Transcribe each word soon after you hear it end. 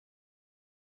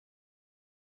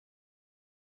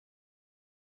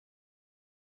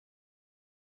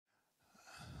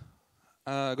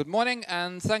Good morning,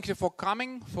 and thank you for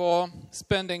coming, for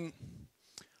spending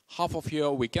half of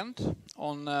your weekend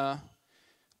on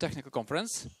technical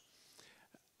conference.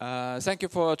 Thank you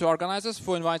to organizers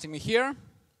for inviting me here.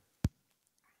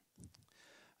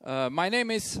 My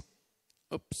name is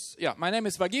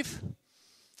Vagif,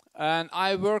 and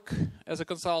I work as a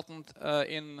consultant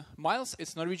in Miles.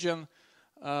 It's a Norwegian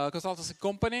consultancy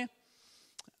company.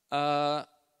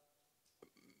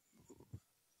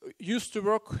 Used to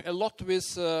work a lot with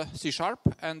C#,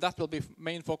 and that will be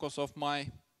main focus of my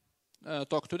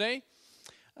talk today.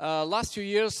 Last few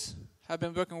years have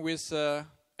been working with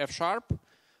F#,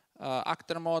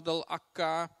 actor model,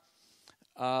 akka.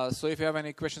 So if you have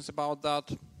any questions about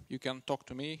that, you can talk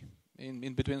to me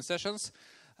in between sessions.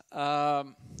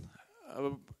 And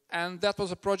that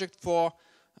was a project for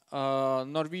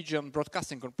Norwegian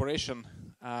Broadcasting Corporation,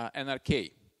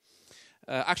 NRK.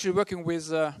 Actually working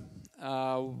with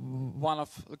one of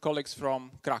the colleagues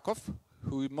from Krakow,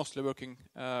 who is mostly working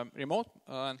remote,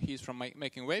 and he's from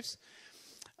Making Waves.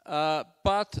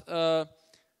 But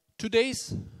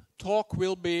today's talk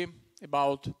will be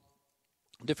about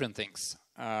different things.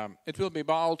 It will be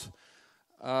about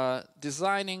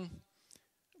designing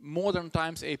modern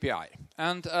times API.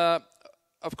 And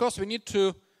of course, we need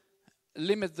to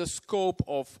limit the scope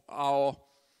of our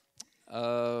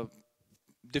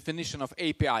definition of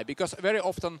API, because very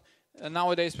often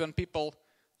nowadays when people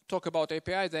talk about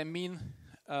API, they mean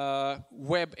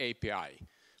web API,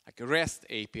 like a REST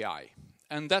API.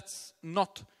 And that's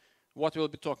not what we'll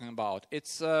be talking about.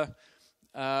 It's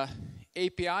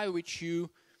API which you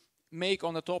make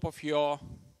on the top of your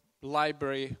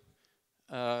library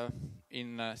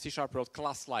in C# world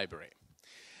class library.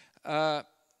 And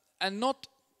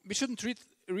we shouldn't treat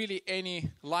really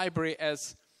any library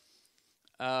as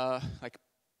like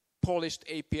polished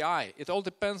API. It all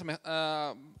depends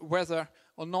whether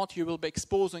or not you will be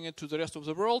exposing it to the rest of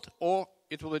the world, or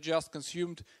it will be just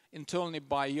consumed internally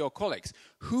by your colleagues.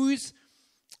 Who is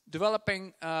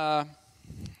developing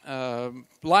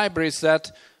libraries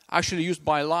that actually used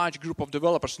by a large group of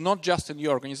developers, not just in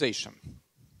your organization?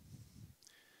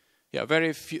 Yeah,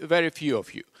 very few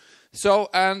of you. So,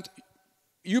 and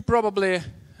you probably,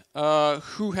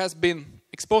 who has been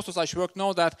exposed to such work,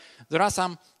 know that there are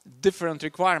some different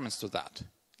requirements to that.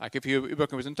 Like if you're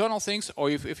working with internal things, or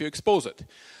if you expose it.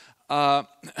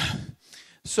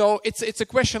 So it's a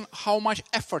question how much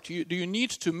effort do you need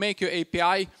to make your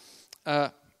API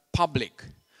public.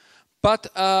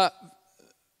 But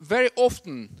very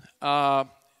often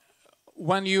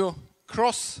when you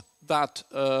cross that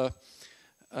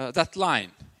that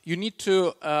line, you need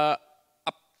to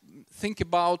think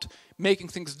about making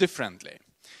things differently.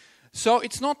 So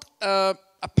it's not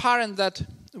apparent that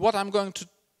what I'm going to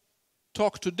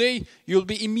talk today, you'll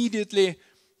be immediately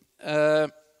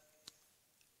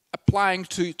applying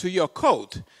to your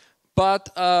code. But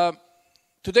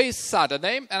today is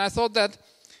Saturday, and I thought that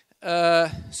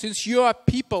since you are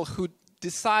people who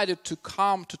decided to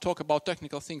come to talk about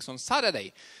technical things on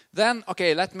Saturday, then,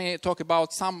 okay, let me talk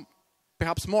about some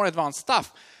perhaps more advanced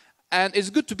stuff. And it's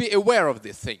good to be aware of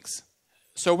these things.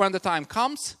 So when the time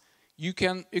comes, you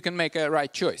can make a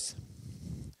right choice.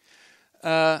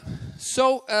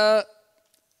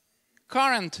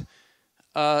 Current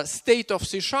state of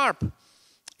C#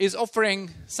 is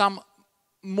offering some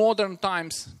modern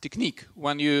times technique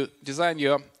when you design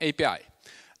your API.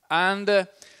 And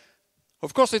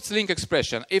of course it's LINQ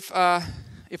expression. If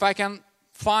I can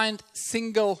find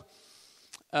single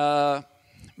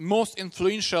most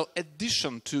influential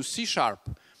addition to C#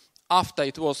 after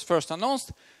it was first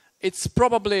announced, it's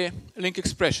probably LINQ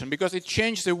expression, because it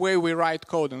changed the way we write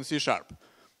code in C#.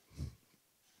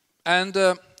 And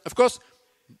of course,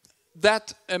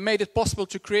 that made it possible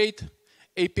to create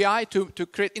API, to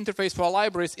create interface for our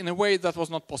libraries in a way that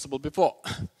was not possible before.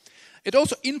 It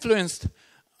also influenced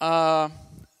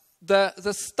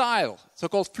the style,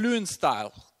 so-called fluent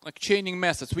style, like chaining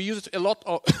methods. We use it a lot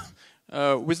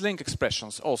with LINQ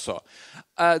expressions also.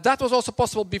 That was also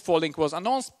possible before LINQ was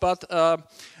announced, but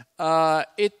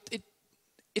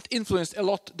it influenced a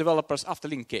lot developers after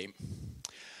LINQ came.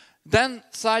 Then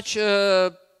such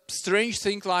strange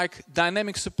thing like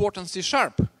dynamic support on C#,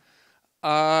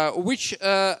 which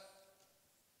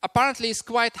apparently is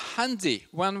quite handy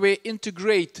when we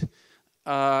integrate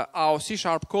our C#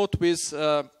 code with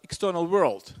external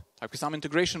world, like with some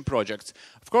integration projects.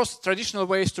 Of course, traditional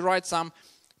way is to write some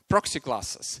proxy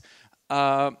classes,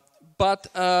 but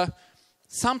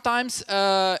sometimes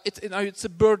it's a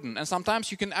burden, and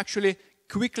sometimes you can actually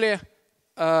quickly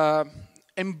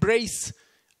embrace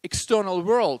external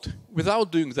world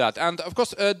without doing that. And of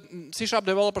course, C#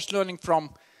 developers learning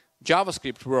from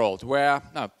JavaScript world, where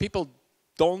people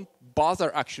don't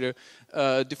bother actually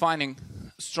defining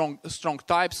strong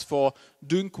types for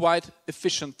doing quite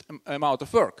efficient amount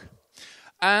of work.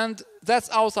 And that's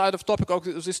outside of topic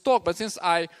of this talk, but since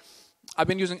I've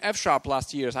been using F#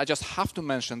 last years, I just have to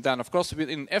mention then, of course,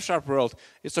 in F# world,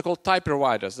 it's so-called type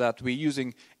providers that we're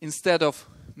using instead of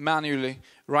manually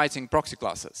writing proxy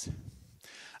classes.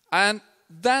 And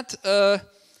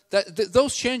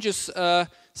those changes,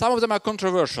 some of them are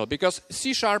controversial because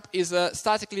C# is a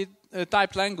statically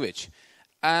typed language.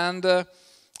 And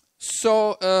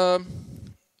so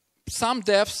some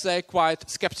devs are quite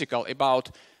skeptical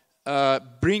about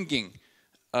bringing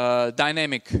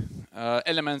dynamic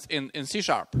elements in C#.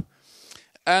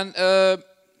 And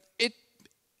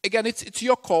again, it's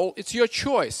your call, it's your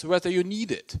choice whether you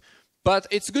need it. But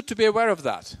it's good to be aware of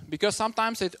that, because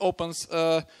sometimes it opens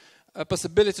a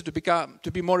possibility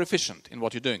to be more efficient in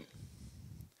what you're doing.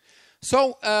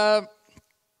 So a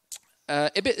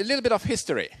little bit of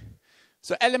history.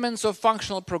 So elements of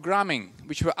functional programming,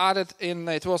 which were added in,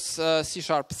 it was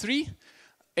C#3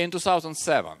 in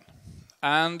 2007.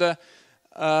 And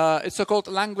it's so-called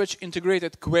language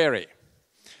integrated query.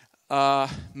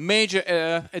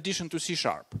 Major addition to C#.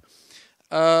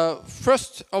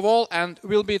 First of all, and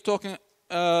we'll be talking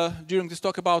during this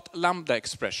talk about lambda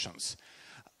expressions.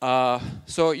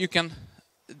 So you can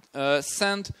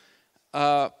send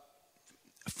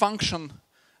function,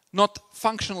 not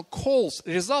functional calls,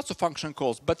 results of function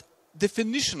calls, but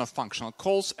definition of functional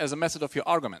calls as a method of your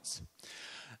arguments.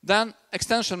 Then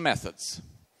extension methods.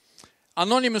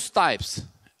 Anonymous types.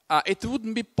 It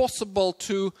wouldn't be possible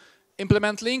to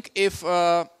implement LINQ if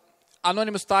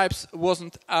anonymous types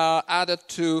wasn't added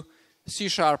to C#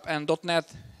 and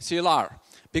 .NET CLR.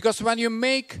 Because when you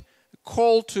make a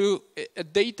call to a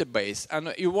database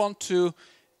and you want to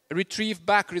retrieve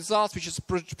back results, which is a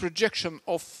projection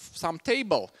of some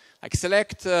table, like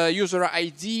select user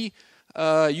ID,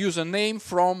 username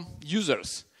from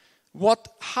users, what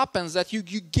happens that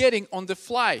you're getting on the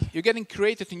fly, you're getting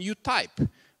created a new type,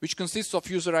 which consists of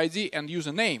user ID and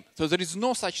username. So there is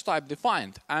no such type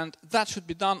defined, and that should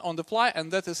be done on the fly,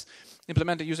 and that is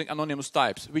implemented using anonymous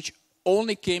types, which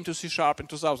only came to C# in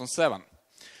 2007.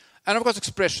 And of course,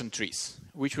 expression trees,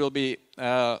 which we'll be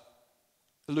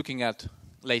looking at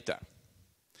later.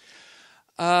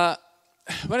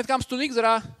 When it comes to LINQ, there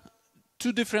are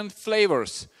two different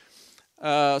flavors.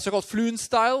 So-called fluent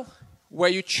style, where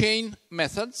you chain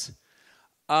methods,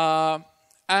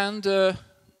 and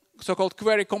so-called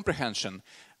query comprehension.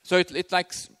 So it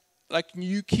likes like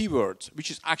new keywords,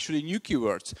 which is actually new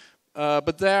keywords,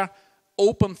 but they're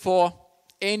open for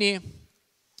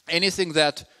anything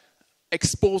that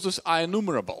exposes are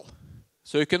enumerable.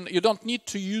 So you don't need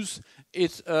to use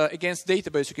it against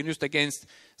database. You can use it against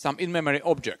some in-memory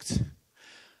objects.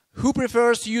 Who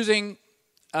prefers using?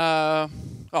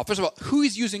 First of all, who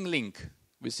is using LINQ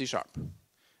with C#?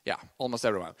 Yeah, almost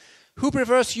everyone. Who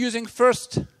prefers using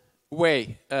first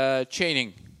way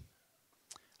chaining?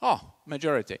 Oh,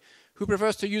 majority. Who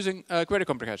prefers to using query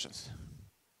comprehensions?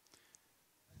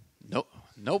 No,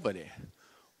 nobody.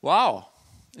 Wow,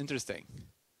 interesting.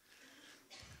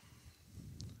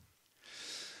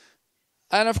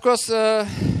 And of course, there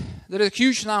is a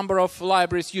huge number of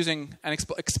libraries using and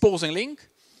exposing LINQ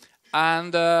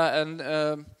and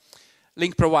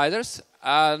LINQ providers.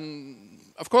 And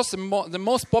of course, the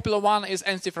most popular one is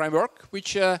NC Framework,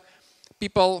 which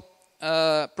people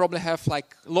probably have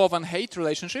like love and hate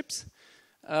relationships.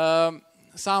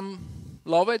 Some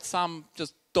love it, some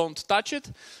just don't touch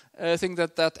it. I think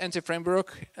that NC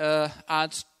Framework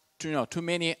adds too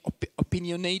many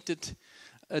opinionated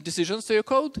decisions to your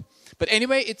code. But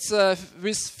anyway, it's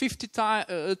with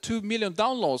 52 million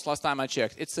downloads last time I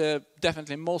checked. It's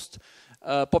definitely most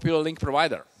popular LINQ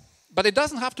provider. But it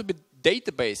doesn't have to be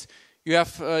database. You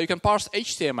can parse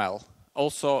HTML,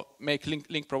 also make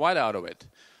LINQ provider out of it.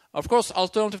 Of course,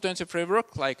 alternative to NC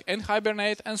Framework like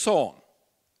nhibernate and so on.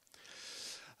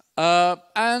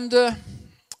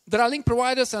 There are LINQ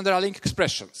providers and there are LINQ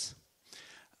expressions.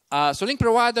 So LINQ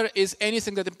provider is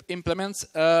anything that implements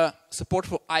support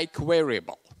for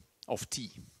iQueryable of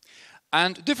T.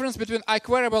 And difference between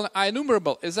iQueryable and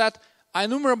iNumerable is that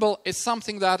iNumerable is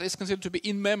something that is considered to be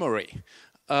in memory.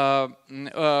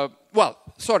 Well,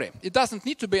 sorry, it doesn't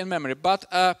need to be in memory, but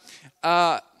there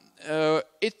are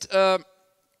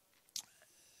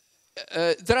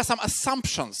some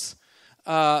assumptions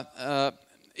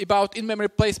about in-memory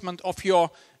placement of your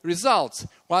results.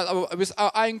 While with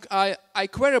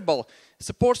iQueryable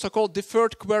supports so-called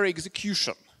deferred query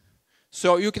execution.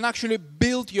 So you can actually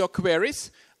build your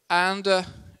queries and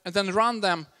then run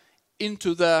them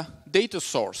into the data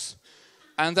source.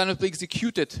 and then it will be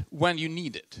executed when you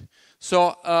need it.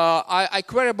 So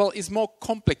iQueryable is more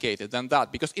complicated than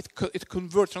that because it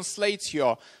translates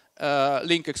your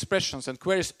LINQ expressions and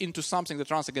queries into something that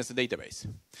runs against the database.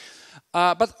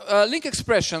 But LINQ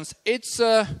expressions, it's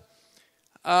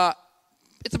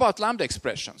about lambda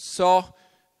expressions. So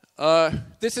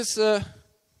this is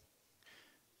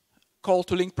called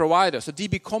to LINQ providers, so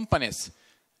DB companies.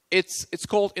 It's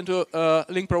called into a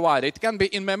LINQ provider. It can be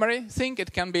in-memory thing,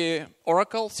 it can be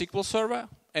Oracle, SQL Server,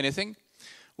 anything.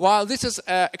 While this is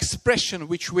an expression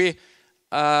which we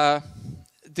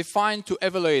define to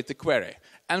evaluate the query.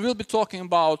 And we'll be talking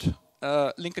about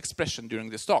LINQ expression during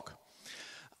this talk.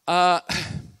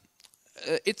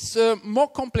 It's more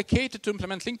complicated to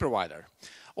implement LINQ provider.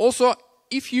 Also,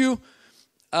 if you,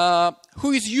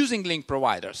 who is using LINQ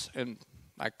providers, in,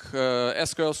 like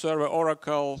SQL Server,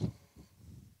 Oracle,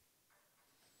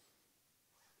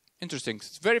 interesting.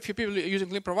 Very few people using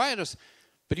LINQ providers,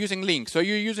 but using LINQ. So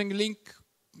you're using LINQ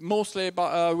mostly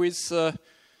with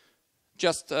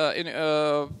just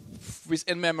with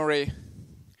in-memory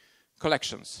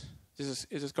collections. Is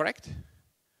this correct?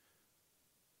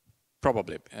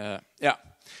 Probably, yeah.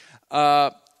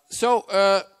 So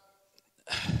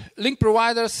LINQ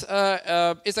providers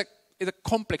is a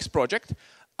complex project,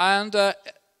 and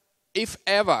if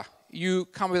ever you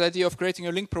come with the idea of creating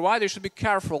a LINQ provider, you should be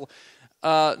careful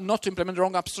not to implement the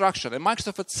wrong abstraction. And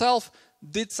Microsoft itself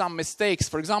did some mistakes.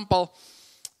 For example,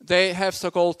 they have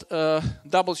so-called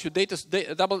WCF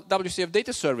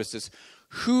data services.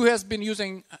 Who has been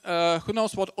using? Who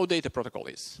knows what OData protocol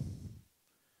is?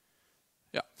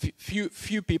 Yeah,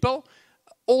 few people.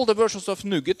 All the versions of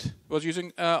NuGet was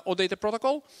using OData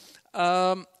protocol.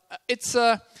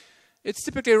 It's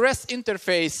typically a REST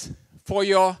interface for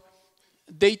your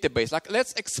database. Like,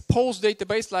 let's expose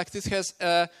database like this has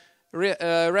a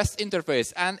REST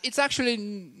interface, and it's actually,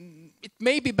 it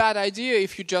may be a bad idea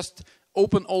if you just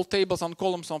open all tables and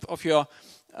columns of your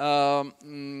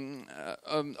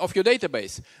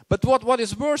database. But what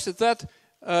is worse is that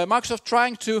Microsoft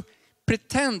trying to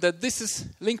pretend that this is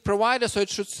LINQ provider, so it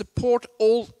should support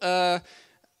all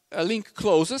LINQ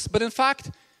clauses, but in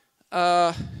fact,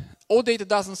 OData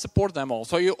doesn't support them all.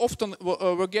 So you often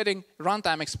were getting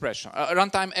runtime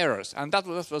runtime errors, and that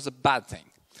was a bad thing.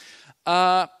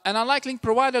 And unlike LINQ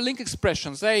provider, LINQ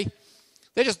expressions, they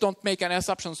just don't make any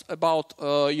assumptions about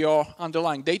your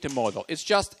underlying data model. It's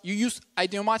just you use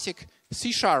idiomatic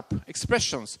C#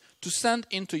 expressions to send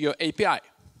into your API.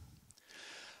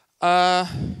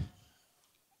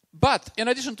 But in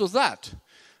addition to that,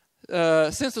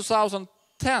 since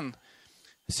 2010,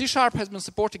 C# has been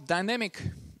supporting dynamic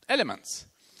elements,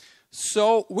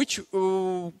 so which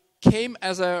came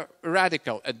as a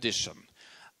radical addition.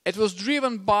 It was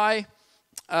driven by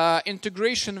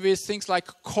integration with things like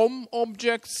COM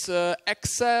objects,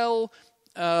 Excel.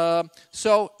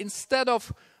 So instead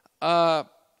of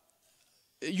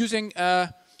using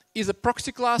either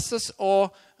proxy classes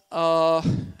or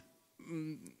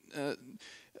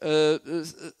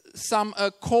some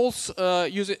calls where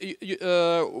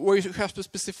you have to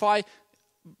specify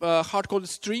hard-coded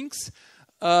strings,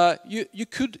 you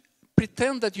could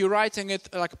pretend that you're writing it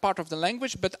like part of the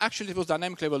language, but actually it was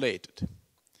dynamically evaluated.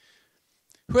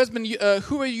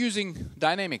 Who are using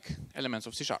dynamic elements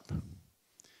of C#?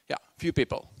 Yeah, few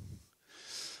people.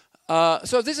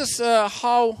 So this is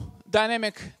how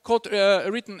dynamic code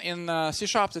written in C#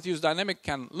 that use dynamic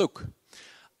can look.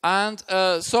 And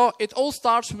so it all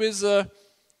starts with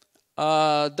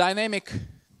dynamic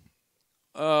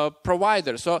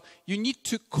provider. So you need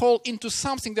to call into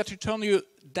something that returns you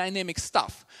dynamic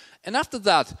stuff. And after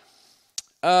that,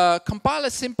 compiler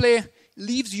simply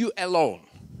leaves you alone.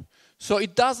 So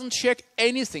it doesn't check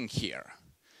anything here.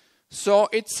 So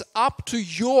it's up to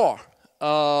your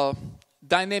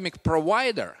dynamic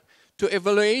provider to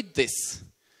evaluate this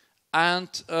and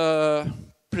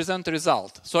present a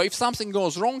result. So if something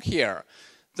goes wrong here,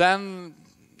 then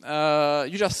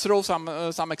you just throw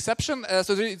some exception.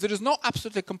 So there is no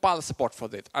absolutely compiler support for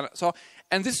this.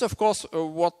 And this is, of course,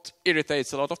 what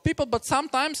irritates a lot of people. But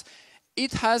sometimes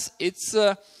it has its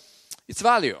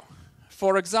value.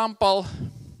 For example,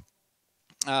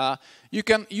 you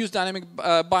can use dynamic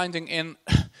binding in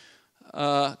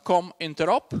COM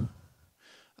interop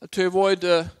to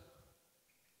avoid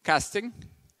casting.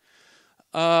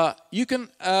 You can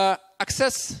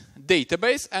access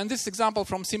database, and this example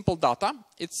from Simple Data.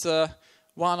 It's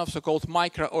one of so-called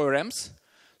micro ORMs.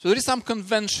 So there is some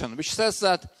convention which says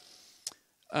that,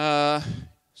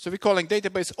 so we're calling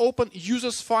database open,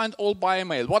 users find all by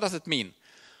email. What does it mean?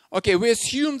 Okay, we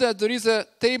assume that there is a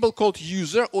table called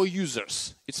user or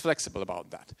users. It's flexible about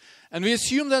that. And we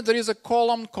assume that there is a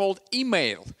column called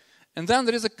email. And then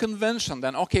there is a convention.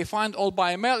 Then, okay, find all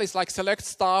by email is like select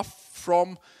stuff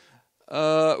from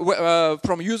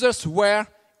users where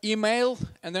email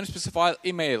and then specify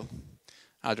email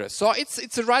address. So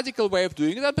it's a radical way of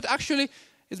doing that, but actually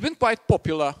it's been quite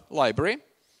popular library.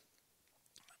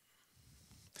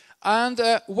 And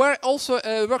where also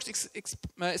works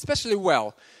especially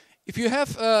well. If you have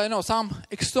some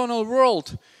external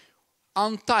world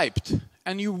untyped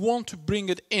and you want to bring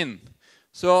it in.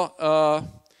 So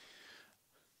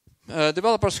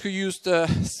developers who used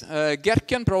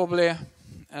Gherkin probably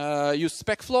use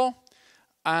SpecFlow,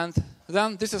 and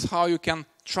then this is how you can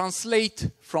translate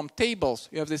from tables.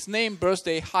 You have this name,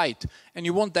 birthday, height, and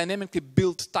you want dynamically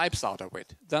build types out of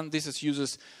it. Then this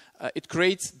is it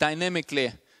creates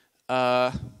dynamically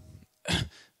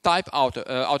type out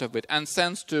of it and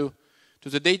sends to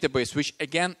the database, which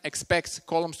again expects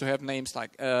columns to have names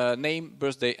like name,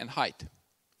 birthday, and height.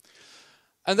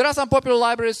 And there are some popular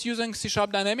libraries using C#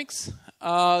 Dynamics,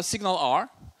 Signal R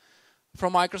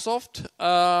from Microsoft,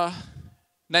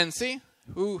 Nancy.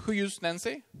 Who used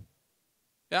Nancy?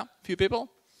 Yeah, a few people.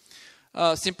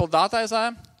 Simple Data, as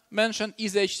I mentioned,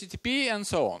 Easy HTTP, and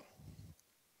so on.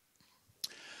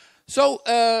 So,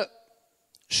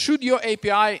 should your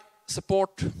API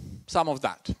support some of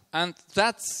that? And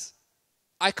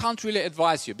I can't really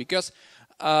advise you, because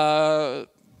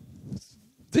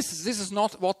this is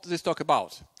not what this talk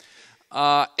about.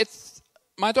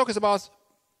 My talk is about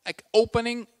like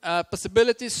opening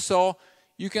possibilities, so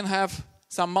you can have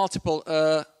some multiple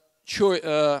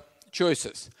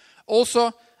choices.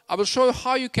 Also, I will show you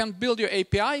how you can build your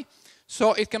API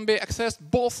so it can be accessed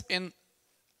both in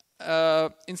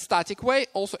static way,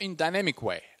 also in dynamic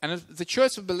way, and the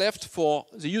choice will be left for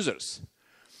the users.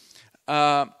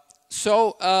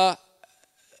 So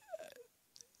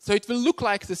it will look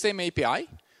like the same API,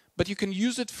 but you can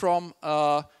use it from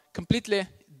a completely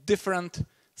different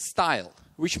style,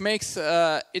 which makes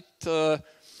it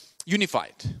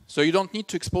unified. So you don't need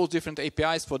to expose different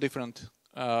APIs for different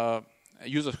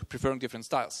users preferring different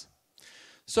styles.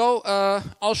 So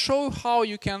I'll show how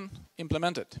you can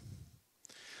implement it.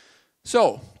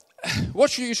 So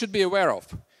what you should be aware of.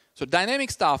 So dynamic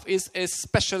stuff is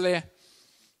especially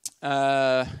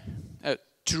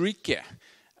tricky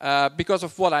because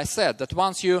of what I said, that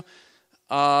once you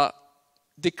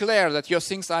declare that your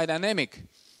things are dynamic,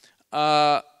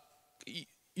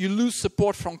 you lose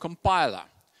support from compiler.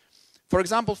 For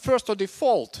example, first or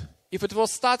default, if it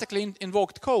was statically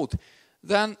invoked code,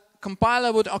 then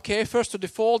compiler would, okay, first to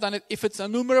default, and if it's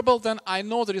enumerable, then I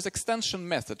know there is extension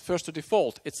method, first to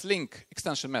default, it's LINQ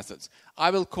extension methods.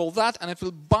 I will call that, and it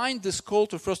will bind this call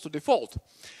to first to default.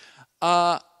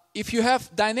 If you have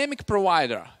dynamic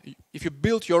provider, if you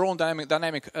build your own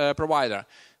dynamic provider,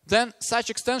 then such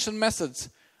extension methods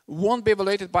won't be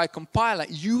evaluated by compiler.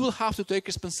 You will have to take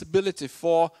responsibility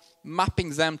for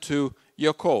mapping them to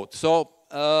your code. So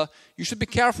you should be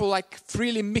careful, like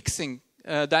freely mixing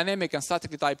dynamic and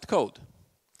statically typed code.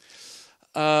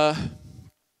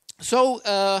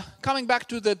 Coming back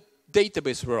to the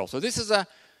database world. So this is a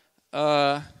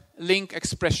LINQ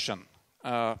expression.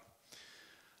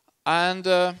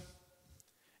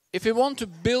 If you want to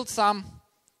build some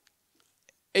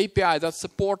API that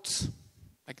supports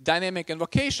like dynamic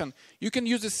invocation, you can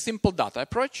use this simple data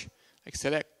approach, like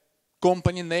select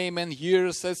company name and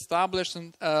years established,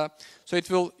 and so it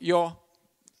will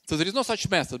so there is no such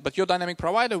method, but your dynamic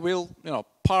provider will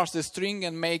parse the string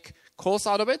and make calls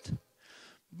out of it.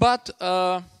 But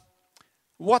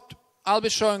what I'll be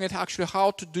showing it actually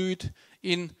how to do it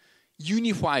in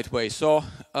unified way. So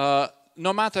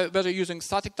no matter whether you're using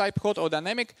static type code or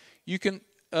dynamic, you can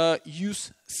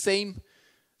use same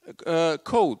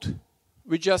code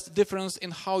with just difference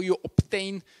in how you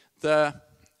obtain the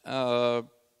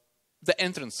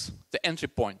entry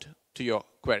point to your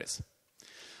queries.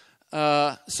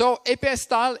 So API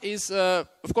style is,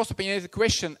 of course, opinionated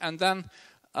question, and then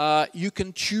you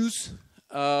can choose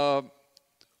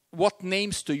what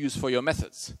names to use for your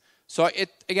methods. So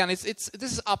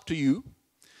this is up to you.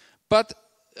 But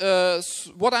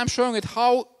what I'm showing is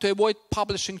how to avoid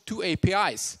publishing two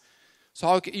APIs. So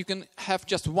how you can have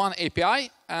just one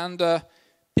API, and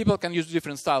people can use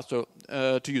different styles to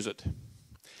use it.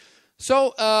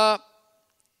 So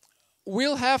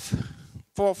we'll have,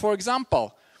 for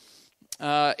example,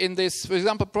 in this, for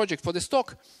example, project for this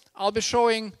talk, I'll be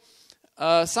showing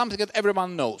something that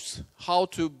everyone knows: how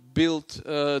to build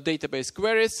database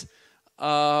queries.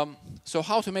 So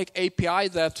how to make API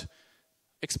that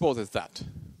exposes that.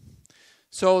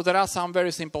 So there are some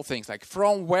very simple things like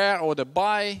from, where, or the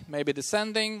by, maybe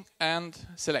descending, and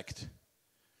select.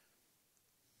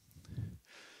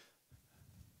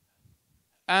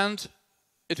 And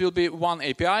it will be one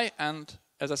API, and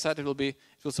as I said, it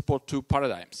will support 2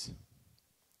 paradigms.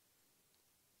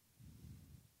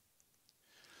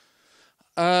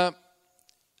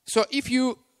 So if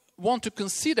you want to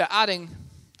consider adding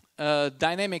a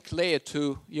dynamic layer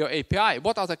to your API,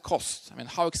 what are the costs? I mean,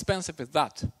 how expensive is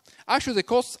that? Actually, the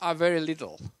costs are very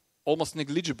little, almost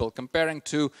negligible, comparing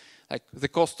to like the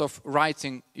cost of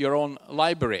writing your own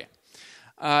library.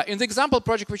 In the example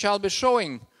project which I'll be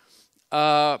showing,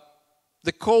 the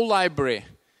code library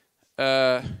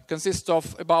consists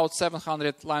of about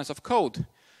 700 lines of code.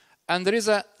 And there is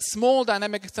a small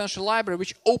dynamic extension library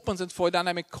which opens it for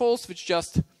dynamic calls, which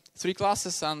just 3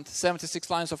 classes and 76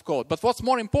 lines of code. But what's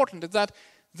more important is that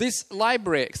this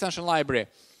library, extension library,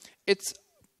 it's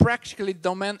practically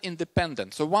domain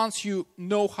independent. So once you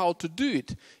know how to do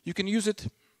it, you can use it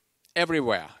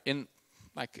everywhere in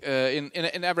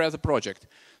every other project.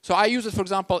 So I use it, for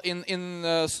example, in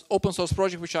open source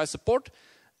project which I support.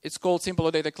 It's called Simple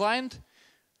Data Client,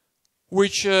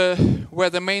 which where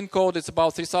the main code is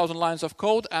about 3,000 lines of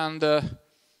code, and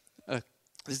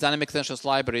this dynamic extensions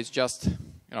library is just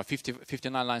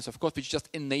 59 lines of code, which is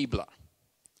just enabler.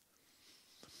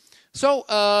 So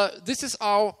this is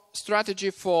our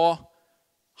strategy for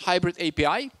hybrid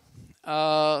API.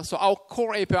 So our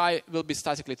core API will be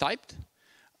statically typed,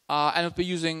 and it'll be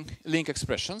using LINQ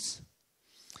expressions.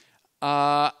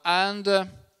 On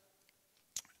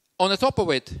the top of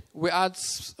it, we add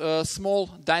a small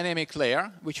dynamic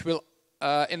layer, which will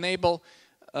enable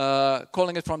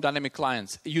calling it from dynamic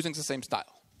clients using the same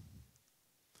style.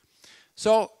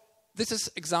 So this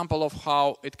is example of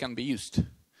how it can be used.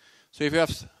 So if you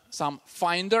have some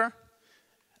Finder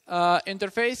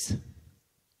interface,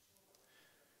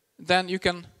 then you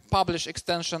can publish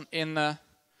extension in a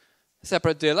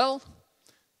separate DLL.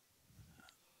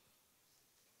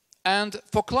 And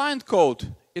for client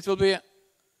code, it will be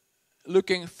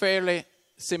looking fairly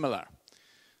similar.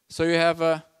 So you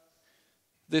have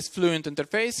this fluent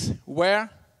interface where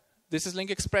this is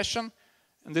LINQ expression,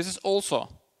 and this is also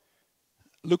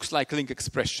looks like LINQ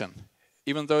expression,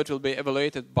 even though it will be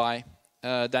evaluated by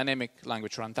dynamic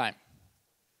language runtime.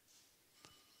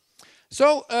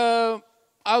 So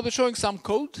I'll be showing some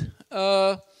code.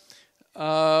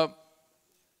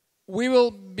 We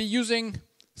will be using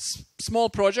small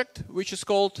project which is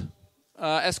called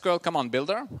SQL Command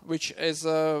Builder, which is,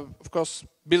 of course,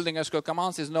 building SQL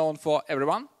commands is known for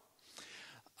everyone.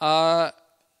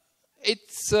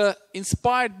 It's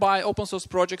inspired by open source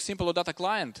project Simple Data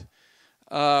Client,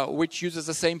 which uses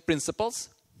the same principles.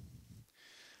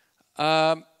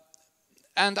 And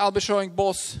I'll be showing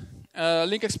both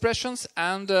LINQ expressions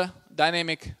and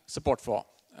dynamic support for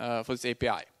this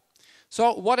API.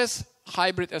 So what is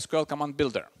hybrid SQL Command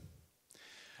Builder?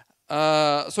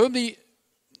 So we'll be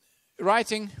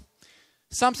writing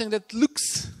something that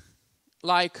looks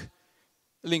like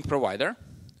LINQ provider,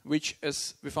 which,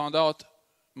 as we found out,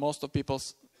 most of people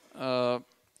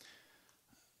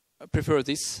prefer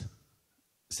this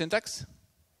syntax.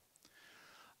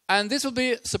 And this will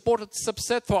be supported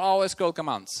subset for our SQL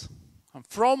commands.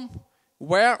 From,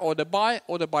 where, or the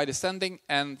by descending,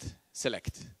 and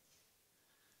select.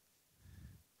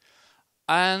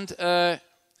 And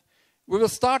we will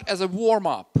start as a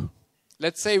warm-up.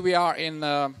 Let's say we are in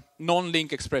a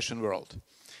non-LINQ expression world.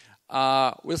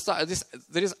 We'll start this.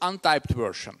 There is untyped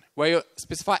version where you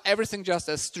specify everything just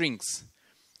as strings,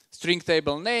 string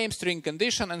table name, string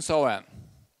condition, and so on.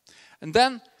 And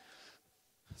then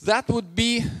that would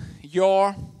be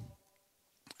your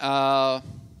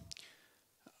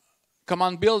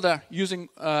command builder using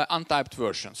untyped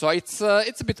version. So it's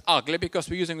a bit ugly because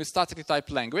we're using a statically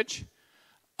typed language,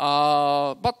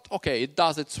 but okay, it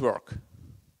does its work.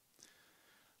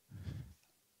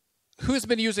 Who's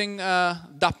been using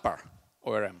Dapper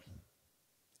ORM?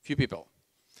 Few people.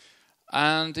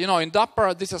 And in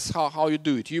Dapper, this is how you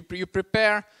do it. You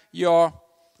prepare your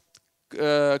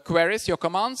queries, your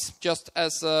commands, just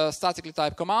as a statically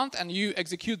typed command, and you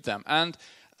execute them. And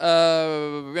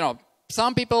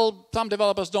some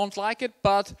developers don't like it,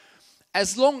 but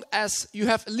as long as you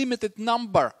have a limited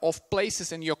number of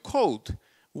places in your code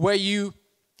where you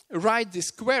write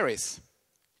these queries,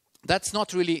 that's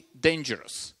not really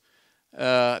dangerous.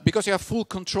 Because you have full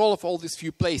control of all these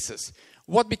few places.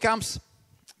 What becomes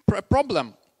a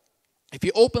problem if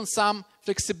you open some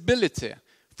flexibility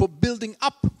for building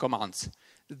up commands,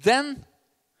 then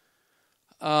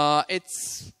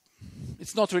it's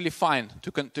not really fine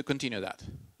to continue that,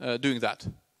 doing that.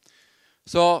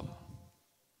 So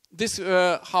this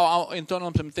how our internal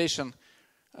implementation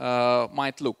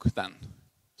might look then.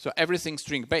 So everything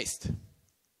string based.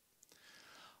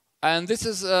 And this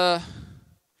is a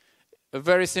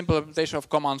very simple implementation of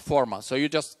command format. So you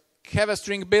just have a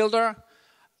string builder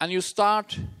and you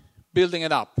start building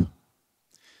it up.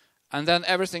 And then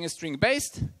everything is string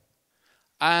based.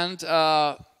 And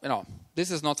you know, this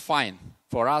is not fine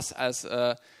for us as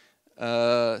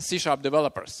C#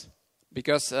 developers,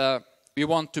 because we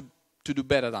want to do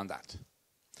better than that.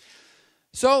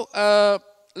 So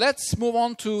let's move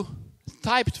on to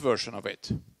typed version of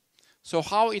it. So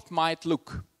how it might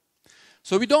look.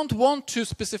 So we don't want to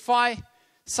specify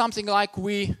something like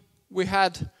we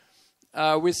had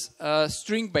with a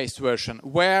string-based version,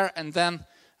 where and then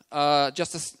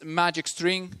just a magic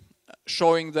string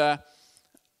showing the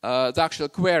actual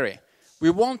query. We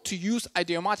want to use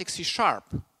idiomatic C#.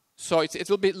 So it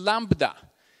will be lambda,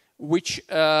 which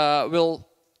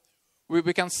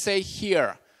we can say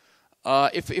here.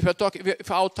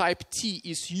 If our type T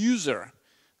is user,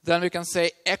 then we can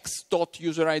say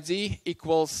x.userid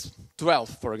equals 12,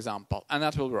 for example, and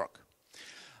that will work.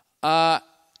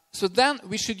 So then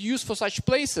we should use for such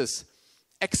places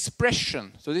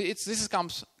expression. So this is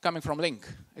coming from LINQ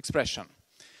expression.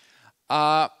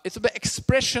 It's the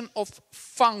expression of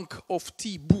func of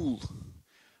T bool.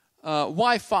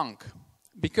 Why func?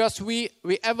 Because we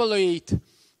evaluate.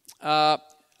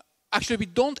 Actually, we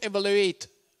don't evaluate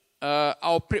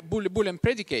our Boolean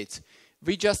predicates.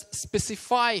 We just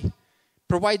specify,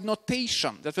 provide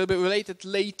notation that will be related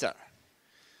later.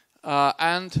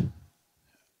 And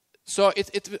so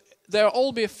there will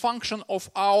all be a function of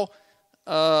our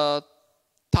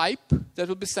type that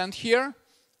will be sent here,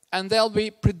 and they'll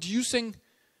be producing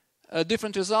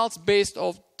different results based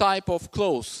on type of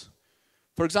clause.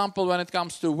 For example, when it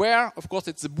comes to where, of course,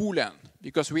 it's a Boolean,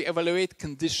 because we evaluate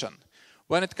condition.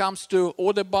 When it comes to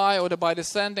order by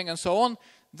descending, and so on,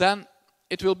 then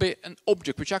it will be an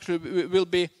object, which actually will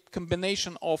be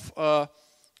combination of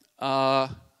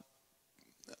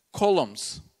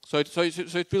columns. So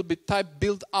it will be type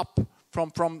built up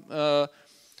from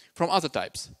other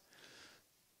types.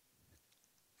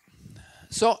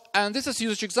 So, and this is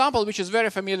usage example, which is very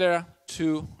familiar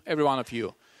to every one of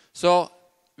you. So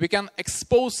we can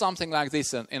expose something like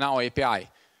this in our API.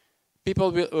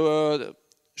 People will,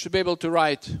 should be able to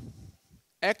write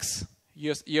X,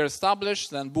 year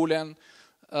established, then Boolean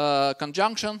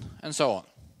conjunction, and so on.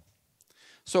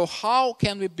 So how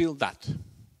can we build that?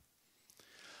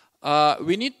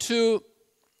 We need to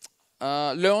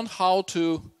learn how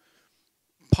to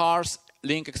parse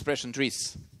LINQ expression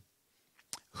trees.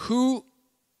 Who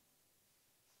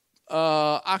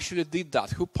actually did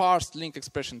that? Who parsed LINQ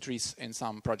expression trees in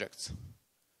some projects?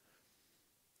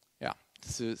 Yeah,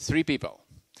 so 3 people.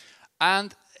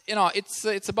 And you know,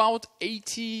 it's about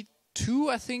 82,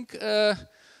 I think,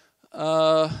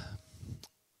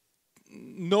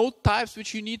 node types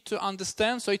which you need to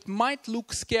understand. So it might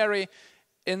look scary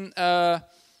in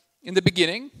the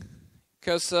beginning,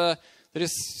 because there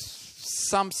is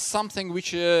something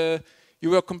which you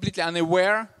were completely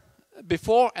unaware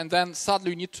before, and then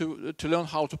suddenly you need to learn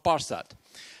how to parse that.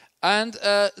 And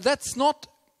that's not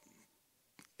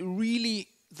really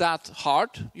that hard.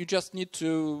 You just need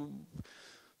to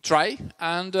try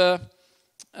and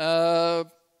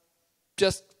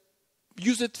just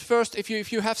use it first.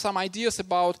 If you have some ideas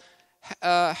about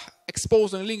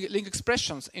exposing LINQ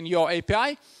expressions in your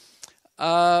API,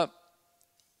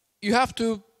 you have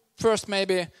to first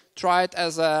maybe try it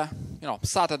as a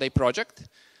Saturday project.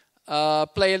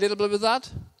 Play a little bit with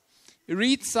that,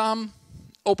 read some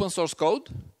open source code,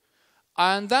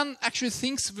 and then actually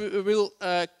things will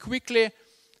quickly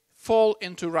fall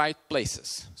into right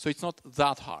places. So it's not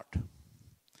that hard.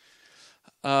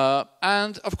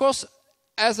 And of course,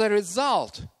 as a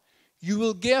result, you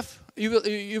will get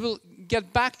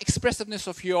back expressiveness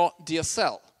of your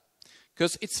DSL,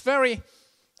 because it's very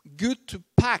good to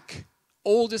pack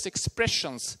all these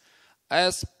expressions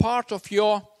as part of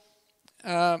your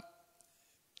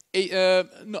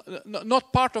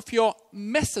not part of your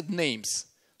method names.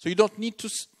 So you don't need to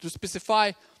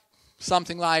specify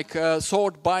something like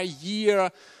sort by year,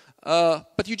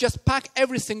 but you just pack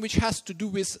everything which has to do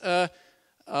with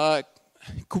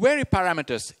query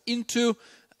parameters into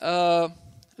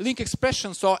LINQ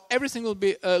expression. So everything will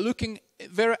be looking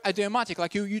very idiomatic,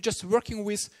 like you're just working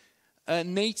with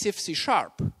native C#,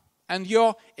 and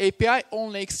your API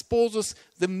only exposes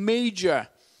the major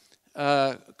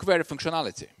query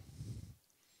functionality.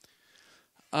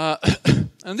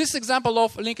 And this example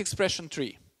of LINQ expression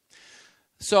tree.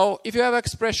 So if you have an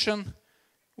expression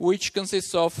which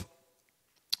consists of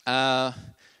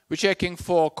We're checking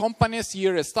for companies,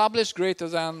 year established, greater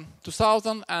than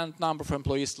 2,000, and number of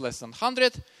employees less than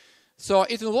 100. So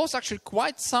it involves actually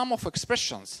quite some of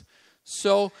expressions.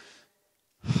 So,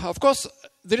 of course,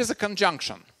 there is a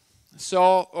conjunction.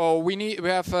 So we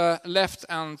have left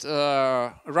and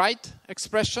right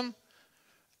expression,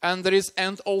 and there is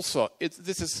and also.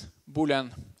 This is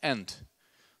Boolean and.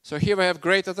 So here we have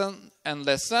greater than and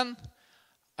less than,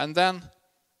 and then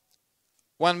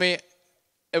when we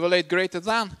evaluate greater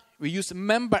than, we use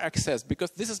member access,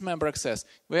 because this is member access.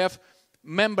 We have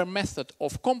member method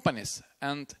of companies,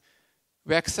 and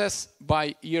we access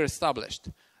by year established.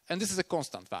 And this is a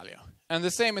constant value. And the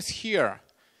same is here.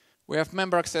 We have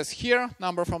member access here,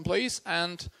 number of employees,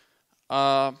 and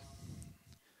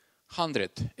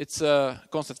 100. It's a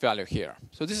constant value here.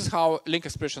 So this is how LINQ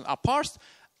expressions are parsed,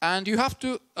 and you have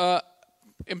to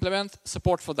implement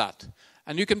support for that.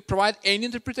 And you can provide any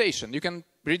interpretation. You can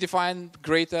redefine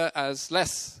greater as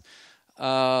less.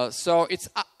 So it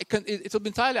will be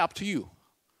entirely up to you.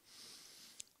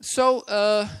 So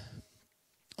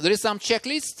there is some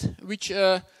checklist which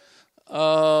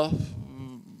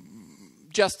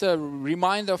just a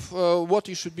reminder of what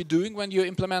you should be doing when you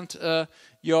implement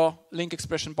your LINQ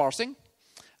expression parsing.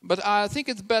 But I think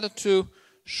it's better to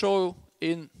show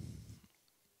in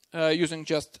using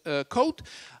just code.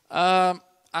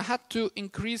 I had to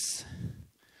increase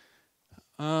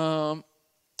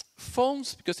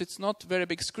phones because it's not very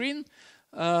big screen.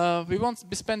 We won't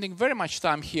be spending very much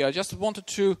time here. I just wanted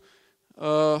to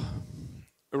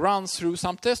run through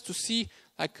some tests to see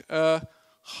like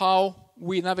how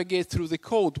we navigate through the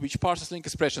code which parses LINQ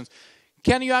expressions.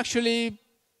 Can you actually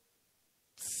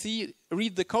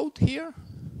read the code here?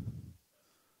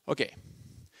 Okay.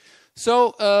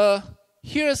 So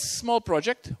here's a small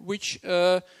project which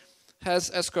has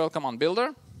SQL command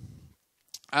builder.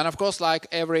 And of course, like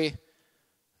every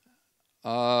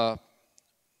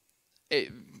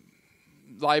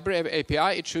library, every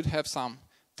API, it should have some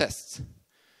tests.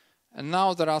 And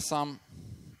now there are some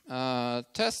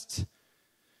tests.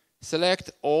 Select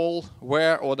all,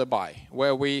 where, order by,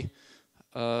 where we,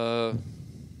 let's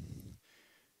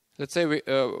say we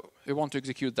want to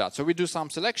execute that. So we do some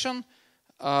selection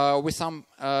with some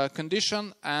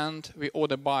condition, and we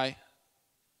order by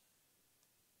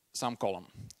some column.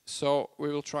 So we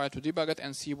will try to debug it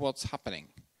and see what's happening.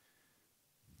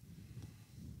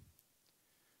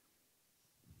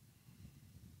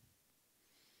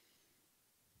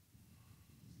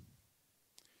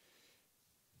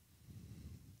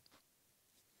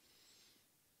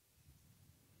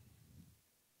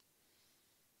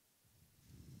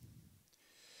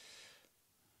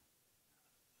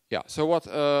 Yeah, so what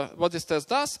this test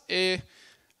does,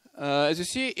 as you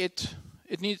see, it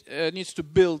needs to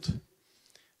build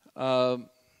SQL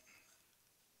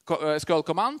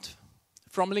command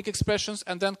from LINQ expressions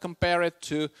and then compare it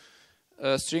to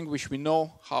a string which we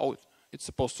know how it's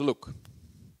supposed to look.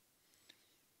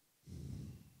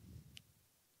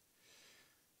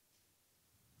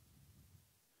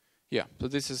 Yeah, so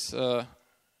this is a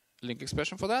LINQ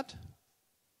expression for that.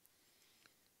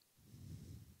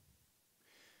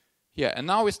 Yeah, and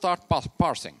now we start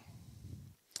parsing.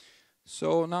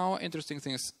 So now interesting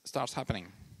things starts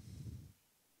happening.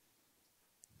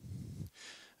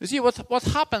 You see what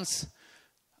happens.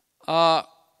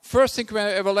 First thing we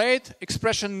evaluate,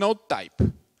 expression node type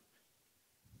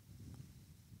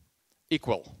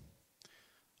equal.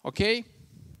 Okay.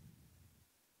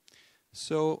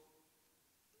 So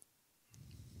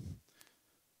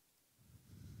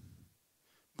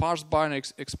parse binary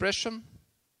expression.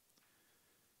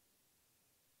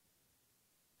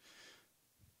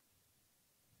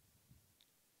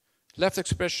 Left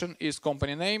expression is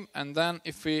company name, and then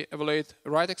if we evaluate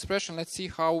right expression, let's see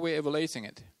how we're evaluating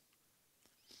it.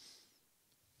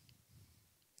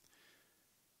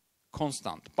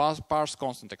 Constant, parse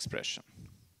constant expression.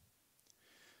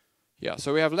 Yeah,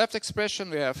 so we have left expression,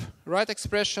 we have right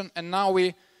expression, and now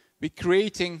we're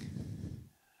creating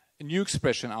a new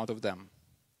expression out of them.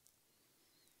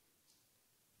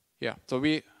 Yeah, so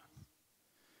we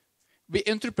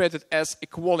interpret it as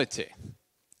equality.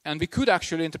 And we could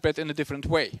actually interpret it in a different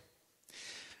way.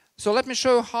 So let me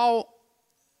show how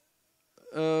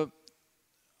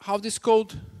this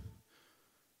code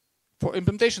for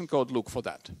implementation code look for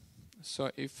that. So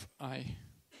if I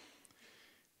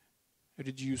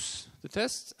reduce the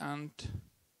test and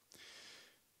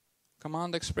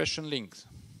command expression linked.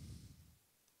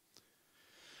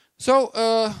 So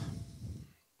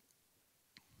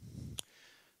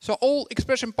all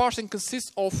expression parsing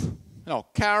consists of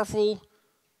careful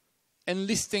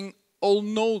enlisting all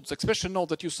nodes, expression nodes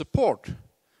that you support,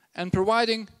 and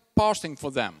providing parsing for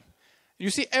them. You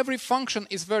see, every function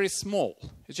is very small.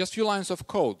 It's just a few lines of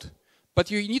code. But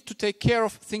you need to take care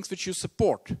of things which you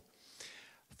support.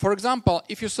 For example,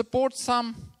 if you support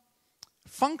some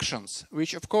functions,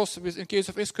 which of course in case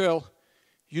of SQL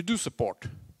you do support,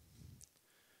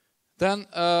 then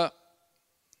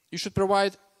you should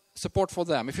provide support for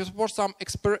them. If you support some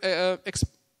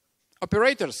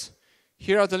operators,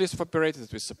 here are the list of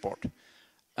operators we support.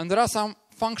 And there are some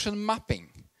function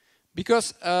mapping,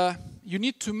 because you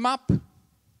need to map,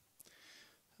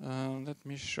 let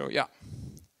me show, yeah.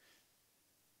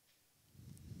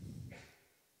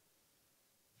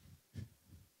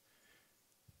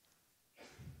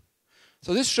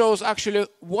 So this shows actually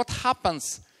what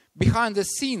happens behind the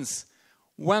scenes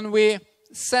when we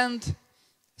send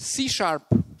C#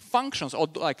 functions, or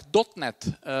like .NET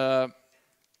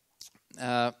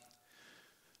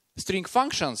string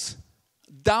functions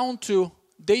down to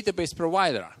database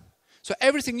provider. So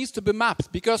everything needs to be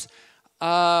mapped, because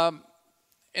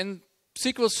in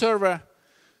SQL Server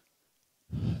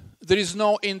there is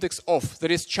no index of,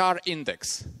 there is char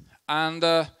index. And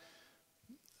there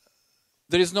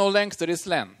is no length, there is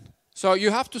len. So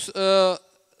you have to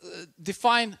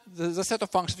define the set of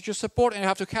functions which you support, and you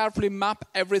have to carefully map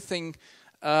everything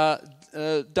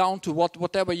down to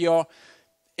whatever your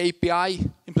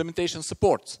API implementation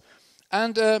supports.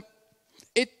 And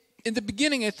in the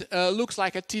beginning it looks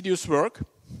like a tedious work,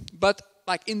 but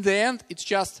like in the end it's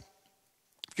just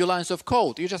a few lines of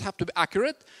code. You just have to be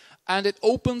accurate, and it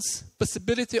opens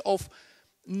possibility of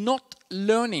not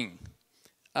learning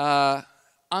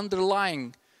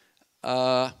underlying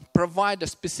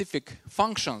provider-specific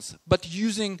functions, but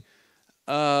using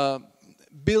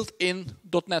built-in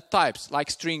 .NET types,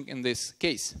 like string in this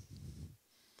case.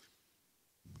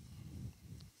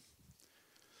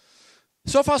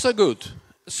 So far, so good.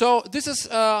 So this is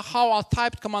how our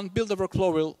typed command builder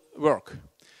workflow will work.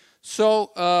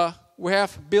 So we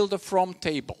have builder from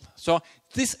table. So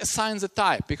this assigns a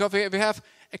type, because we have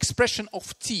expression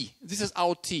of t. This is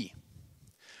our t.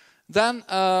 Then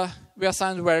we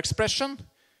assign where expression.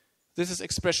 This is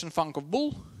expression func of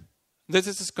bool. This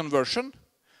is conversion.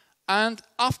 And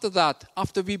after that,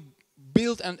 after we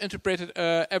build and interpreted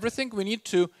everything, we need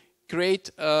to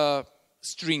create a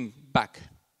string back.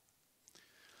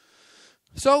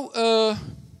 So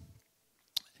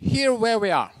here where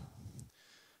we are,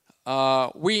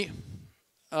 we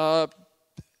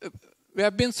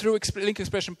have been through LINQ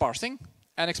expression parsing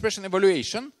and expression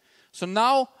evaluation. So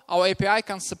now our API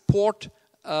can support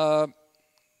LINQ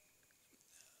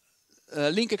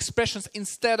expressions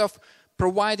instead of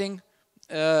providing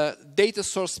data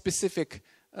source specific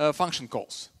function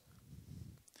calls.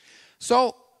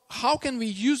 So how can we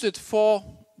use it for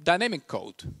dynamic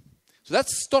code? So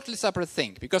that's a totally separate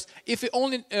thing, because if we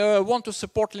only want to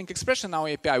support LINQ expression in our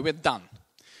API, we're done.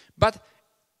 But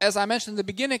as I mentioned in the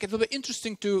beginning, it will be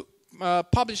interesting to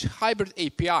publish hybrid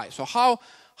API. So how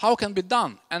can be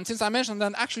done? And since I mentioned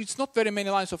that actually it's not very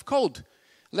many lines of code,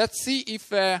 let's see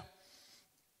if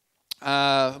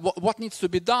what needs to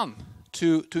be done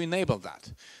to enable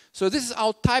that. So this is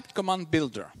our typed command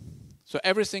builder. So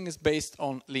everything is based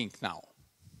on LINQ now.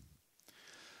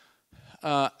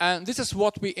 And this is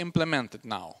what we implemented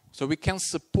now. So we can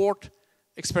support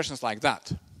expressions like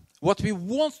that. What we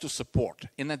want to support,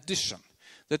 in addition,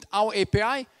 that our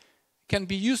API can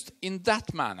be used in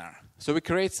that manner. So we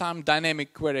create some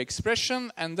dynamic query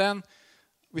expression, and then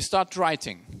we start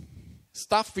writing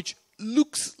stuff which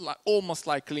looks like, almost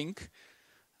like LINQ,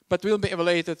 but will be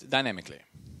evaluated dynamically.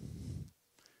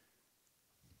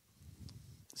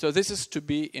 So this is to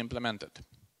be implemented.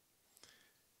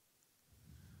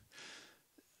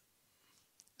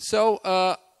 So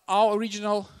our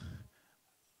original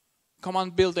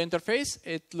command builder interface,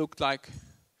 it looked like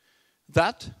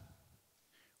that,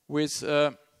 with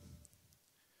a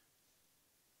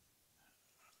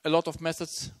lot of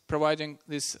methods providing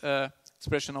this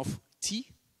expression of t.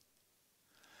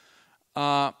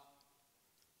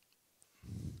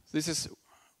 This is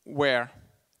where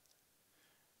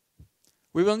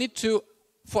we will need to,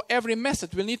 for every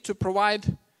method, we'll need to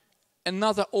provide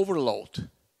another overload,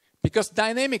 because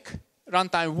dynamic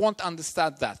runtime won't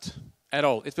understand that at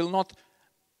all. It will not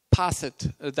pass it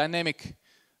dynamic.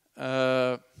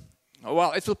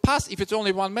 Well, it will pass if it's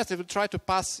only one method. It will try to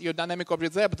pass your dynamic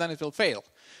object there, but then it will fail.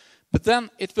 But then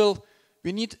it will.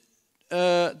 We need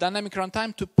dynamic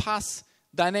runtime to pass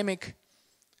dynamic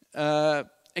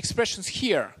expressions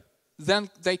here. Then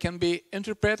they can be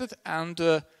interpreted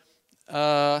and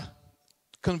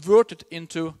converted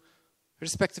into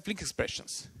respective LINQ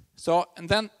expressions. So, and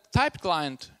then typed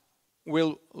client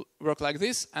will work like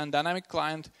this, and dynamic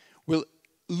client will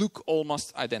look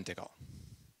almost identical.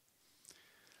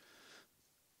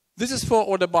 This is for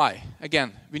order by.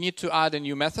 Again, we need to add a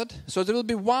new method. So there will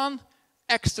be one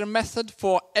extra method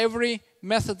for every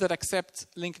method that accepts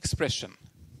LINQ expression.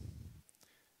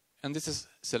 And this is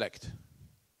select.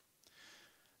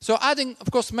 So adding,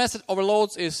 of course, method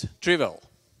overloads is trivial.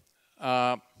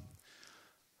 And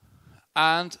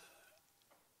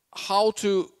how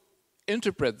to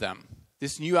interpret them,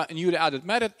 this newly added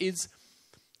method, is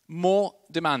more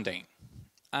demanding.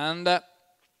 And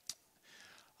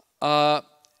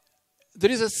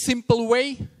there is a simple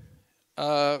way.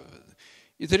 There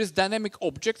is dynamic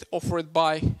object offered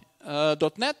by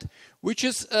 .NET, which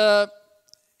is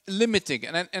limiting.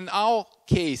 And in our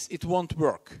case, it won't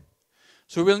work.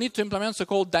 So we'll need to implement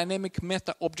so-called dynamic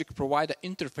meta object provider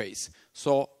interface.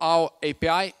 So our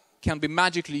API can be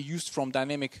magically used from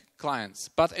dynamic clients.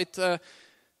 But the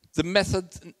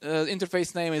method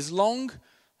interface name is long,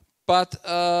 but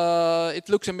it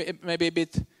looks maybe a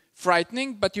bit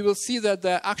frightening, but you will see that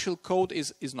the actual code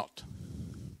is not.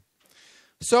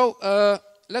 So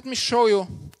let me show you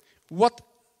what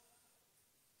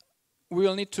we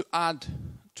will need to add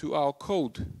to our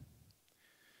code.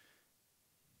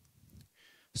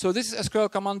 So this is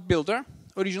SQL Command Builder,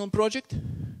 original project.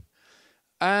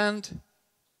 And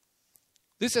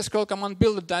this SQL Command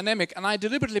Builder dynamic, and I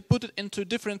deliberately put it into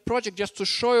different project just to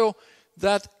show you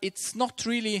that it's not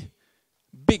really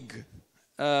big.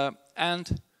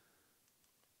 And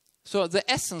so the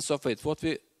essence of it, what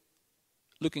we're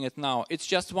looking at now, it's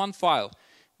just one file,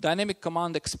 dynamic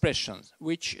command expressions,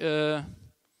 which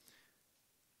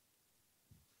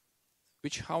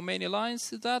how many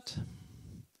lines is that?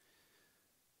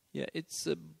 Yeah, it's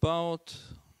about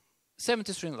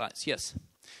 73 lines, yes.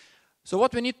 So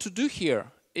what we need to do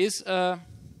here is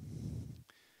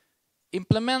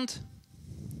implement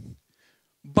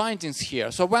bindings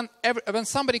here. So when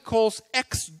somebody calls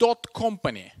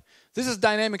x.company, this is a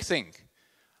dynamic thing.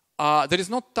 There is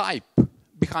no type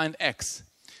behind x.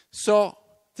 So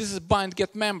this is bind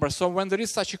get member. So when there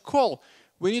is such a call,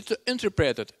 we need to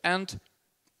interpret it and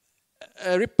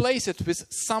replace it with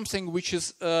something which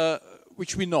is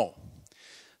which we know.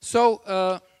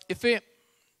 So if we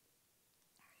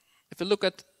look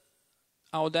at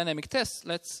our dynamic test,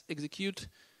 let's execute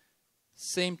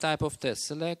same type of test.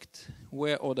 Select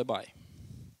where order by.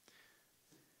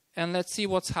 And let's see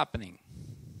what's happening.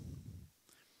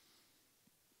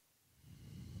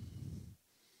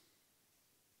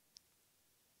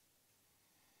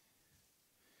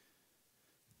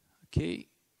 Okay.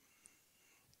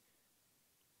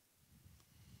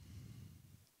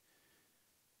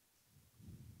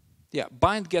 Yeah,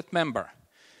 bind get member.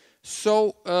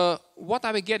 So what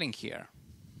are we getting here?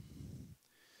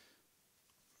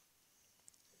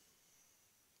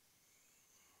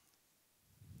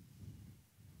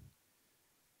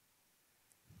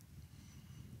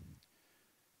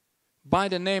 By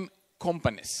the name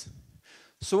companies.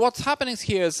 So what's happening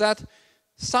here is that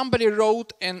somebody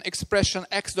wrote an expression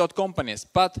x.companies,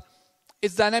 but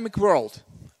it's dynamic world.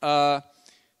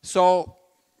 So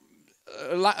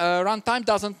runtime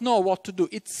doesn't know what to do.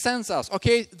 It sends us,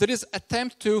 okay, there is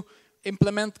attempt to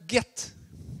implement get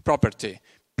property.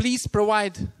 Please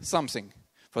provide something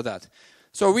for that.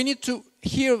 So we need to,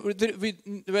 here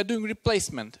we're doing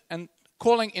replacement and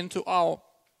calling into our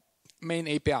main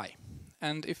API.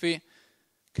 And if we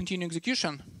continue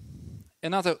execution,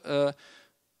 another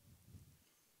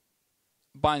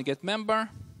bind get member,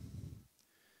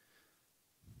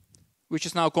 which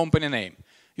is now company name.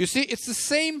 You see, it's the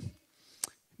same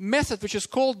method which is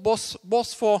called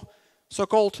both for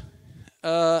so-called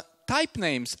type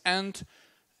names and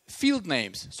field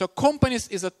names. So companies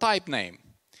is a type name.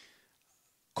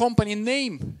 Company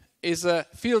name is a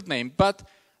field name, but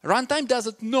runtime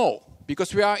doesn't know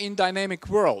because we are in dynamic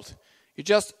world. It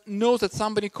just knows that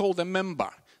somebody called a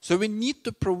member. So we need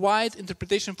to provide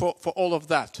interpretation for all of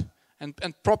that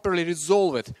and properly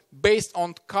resolve it based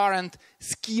on current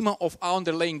schema of our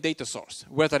underlying data source,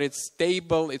 whether it's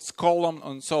table, it's column,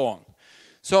 and so on.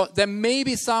 So there may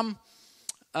be some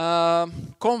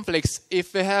conflicts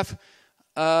if we have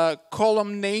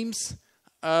column names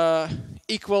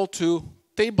equal to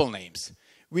table names.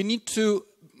 We need to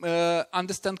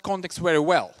understand context very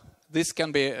well. This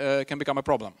can become a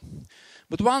problem.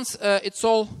 But once it's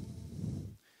all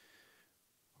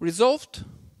resolved,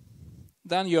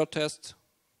 then your test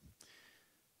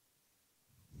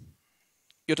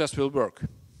will work.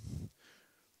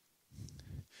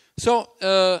 So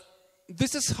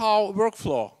this is how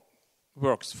workflow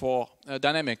works for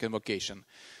dynamic invocation.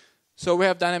 So we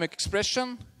have dynamic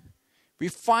expression, we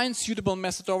find suitable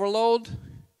method overload,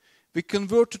 we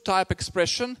convert to type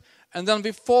expression, and then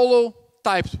we follow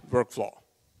typed workflow.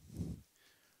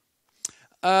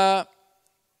 So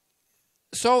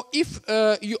if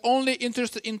you're only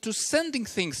interested into sending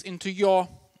things into your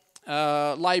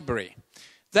library,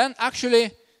 then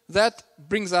actually that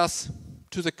brings us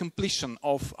to the completion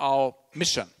of our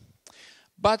mission.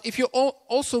 But if you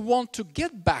also want to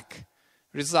get back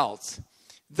results,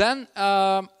 then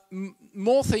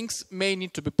more things may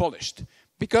need to be polished.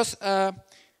 Because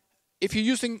if you're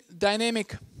using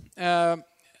dynamic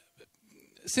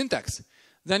syntax,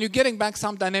 then you're getting back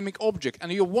some dynamic object,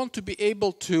 and you want to be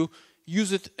able to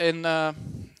use it in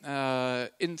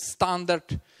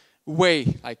standard way,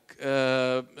 like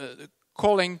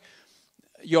calling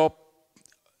your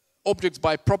objects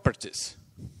by properties.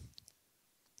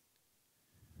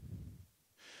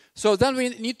 So then we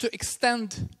need to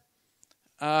extend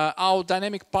our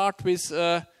dynamic part with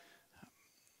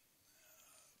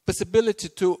possibility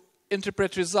to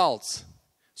interpret results,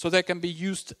 so they can be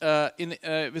used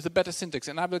with a better syntax.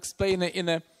 And I will explain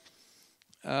in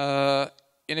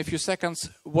a few seconds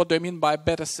what do I mean by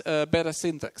better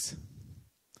syntax.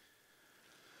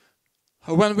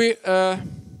 When we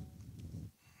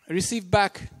receive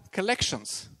back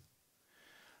collections,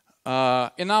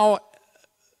 in our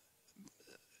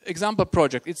example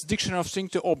project, it's dictionary of string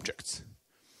to objects.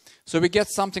 So we get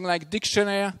something like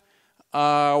dictionary,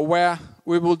 where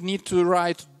we would need to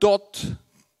write dot,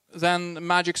 then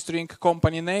magic string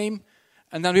company name,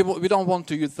 and then we don't want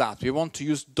to use that. We want to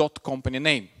use dot company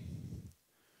name.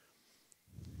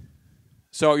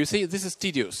 So you see, this is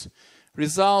tedious.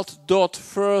 Result dot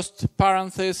first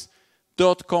parenthesis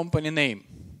dot company name,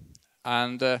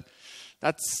 and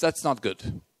that's not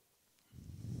good.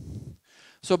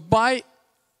 So by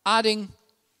adding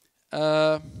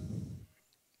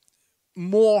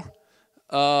more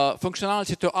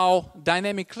functionality to our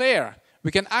dynamic layer,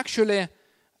 we can actually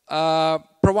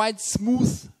provide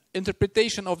smooth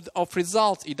interpretation of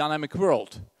results in dynamic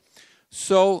world.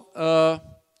 So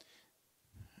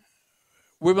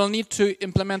we will need to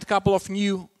implement a couple of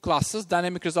new classes,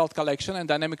 dynamic result collection and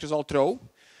dynamic result row.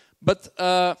 But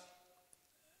the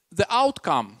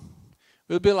outcome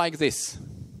will be like this.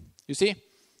 You see?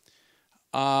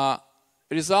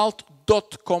 Result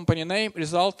dot company name,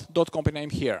 result dot company name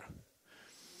here.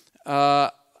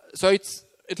 So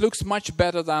it looks much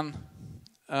better than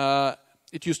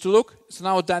it used to look. So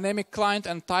now dynamic client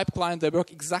and type client, they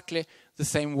work exactly the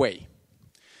same way.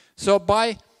 So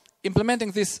by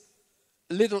implementing this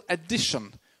little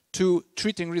addition to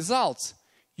treating results,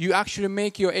 you actually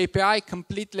make your API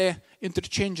completely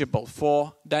interchangeable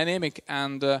for dynamic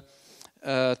and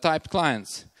typed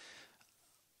clients.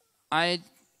 I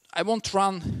won't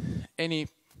run any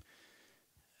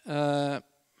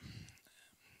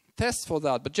tests for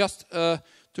that, but just to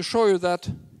show you that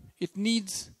it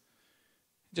needs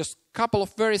just a couple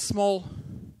of very small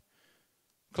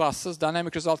classes,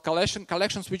 dynamic result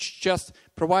collections, which just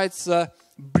provides a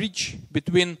bridge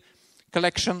between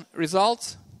collection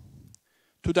results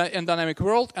and dynamic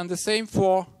world, and the same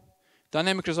for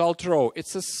dynamic result row.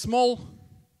 It's a small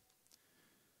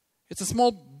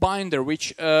binder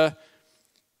which when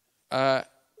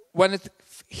it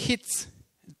hits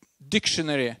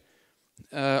dictionary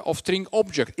of string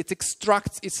object, it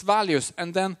extracts its values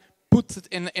and then puts it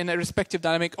in a respective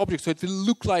dynamic object, so it will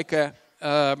look like a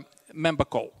member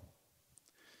call.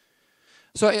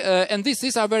 So and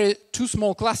these are two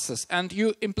small classes, and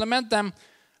you implement them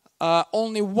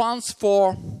only once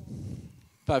for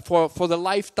the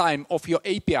lifetime of your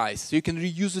APIs. So you can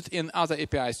reuse it in other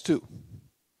APIs too.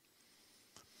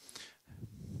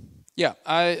 Yeah,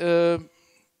 I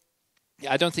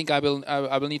don't think I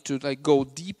will need to go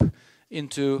deep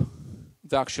into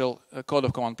the actual code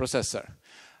of command processor.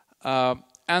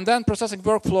 And then processing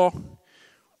workflow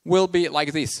will be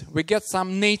like this. We get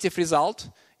some native result.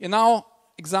 In our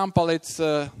example, it's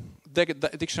the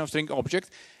dictionary of string object.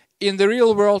 In the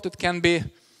real world, it can be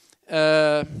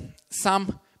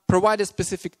some provided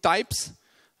specific types,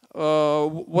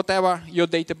 whatever your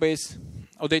database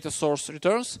or data source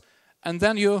returns, and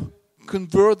then you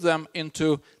convert them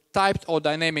into typed or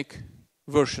dynamic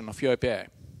version of your API.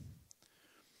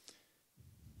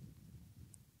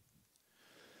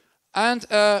 And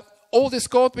all this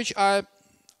code which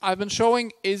I've been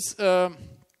showing is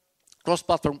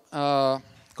cross-platform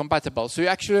compatible. So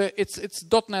it's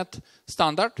 .NET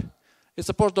Standard. It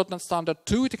supports .NET Standard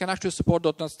 2. It can actually support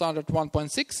 .NET Standard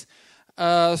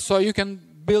 1.6. So you can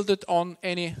build it on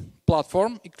any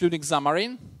platform, including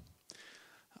Xamarin.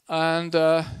 And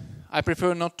I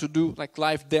prefer not to do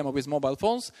live demo with mobile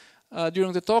phones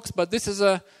during the talks, but this is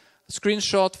a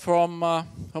screenshot from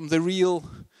the real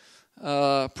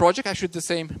project. Actually, the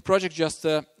same project, just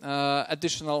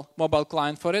additional mobile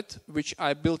client for it, which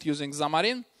I built using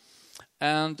Xamarin.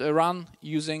 and run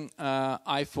using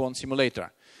iPhone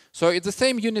simulator. So it's the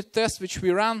same unit test which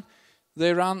we run,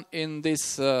 they run in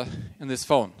this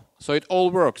phone. So it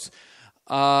all works.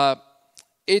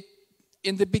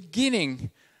 In the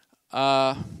beginning,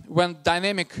 when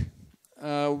dynamic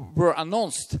were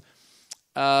announced,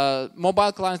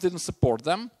 mobile clients didn't support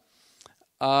them.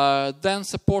 Then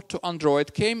support to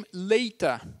Android came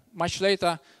later, much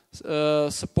later.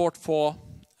 Support for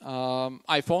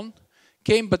iPhone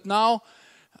came, but now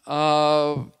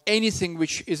anything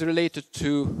which is related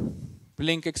to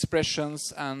LINQ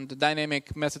expressions and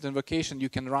dynamic method invocation you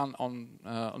can run on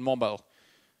mobile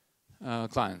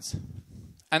clients.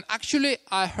 And actually,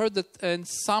 I heard that in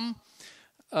some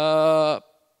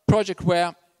project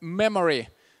where memory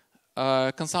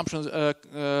consumption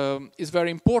is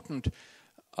very important,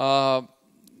 some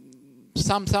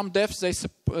devs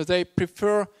they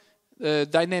prefer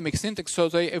dynamic syntax, so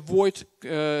they avoid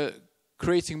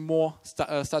creating more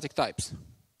static types.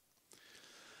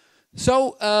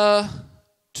 So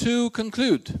to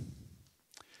conclude,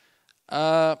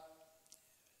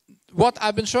 what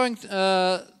I've been showing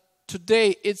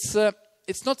today, it's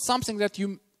not something that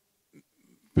you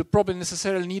will probably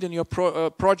necessarily need in your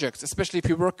projects, especially if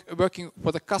you're working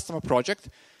with a customer project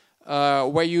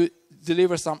where you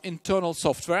deliver some internal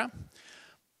software.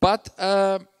 But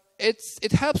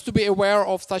it helps to be aware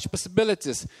of such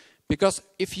possibilities, because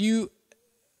if you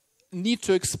need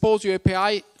to expose your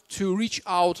API to reach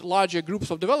out larger groups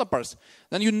of developers,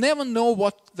 then you never know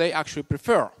what they actually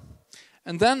prefer.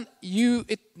 And then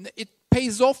it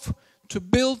pays off to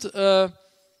build a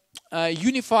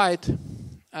unified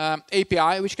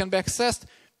API which can be accessed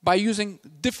by using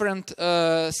different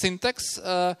syntax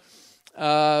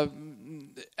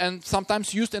and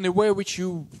sometimes used in a way which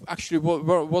you actually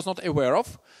was not aware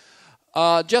of.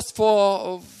 Just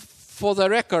for the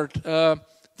record,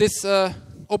 this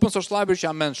open source library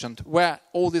I mentioned, where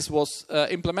all this was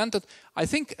implemented, I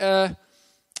think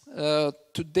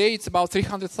today it's about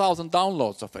 300,000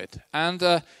 downloads of it.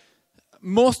 And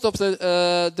most of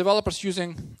the developers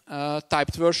using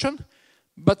typed version,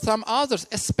 but some others,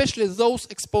 especially those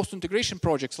exposed to integration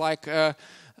projects like they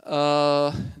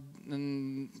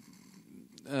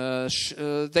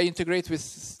integrate with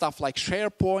stuff like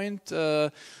SharePoint,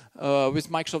 with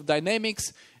Microsoft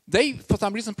Dynamics. They, for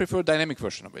some reason, prefer dynamic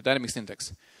version of it, dynamic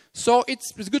syntax. So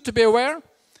it's good to be aware,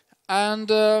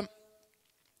 and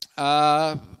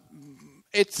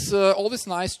it's always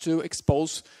nice to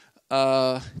expose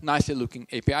nicely looking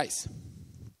APIs.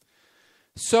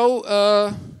 So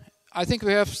I think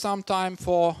we have some time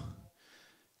for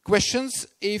questions.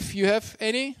 If you have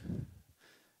anything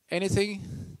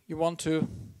you want to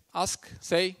ask,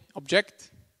 say, object.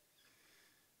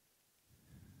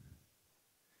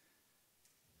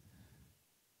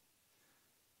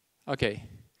 Okay.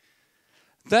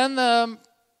 Then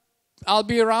I'll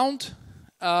be around.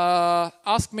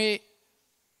 Ask me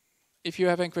if you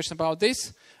have any question about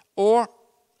this, or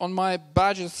on my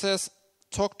badge it says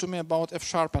talk to me about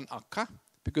F# and Akka,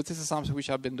 because this is something which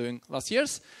I've been doing last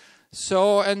years.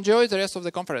 So enjoy the rest of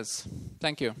the conference.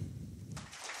 Thank you.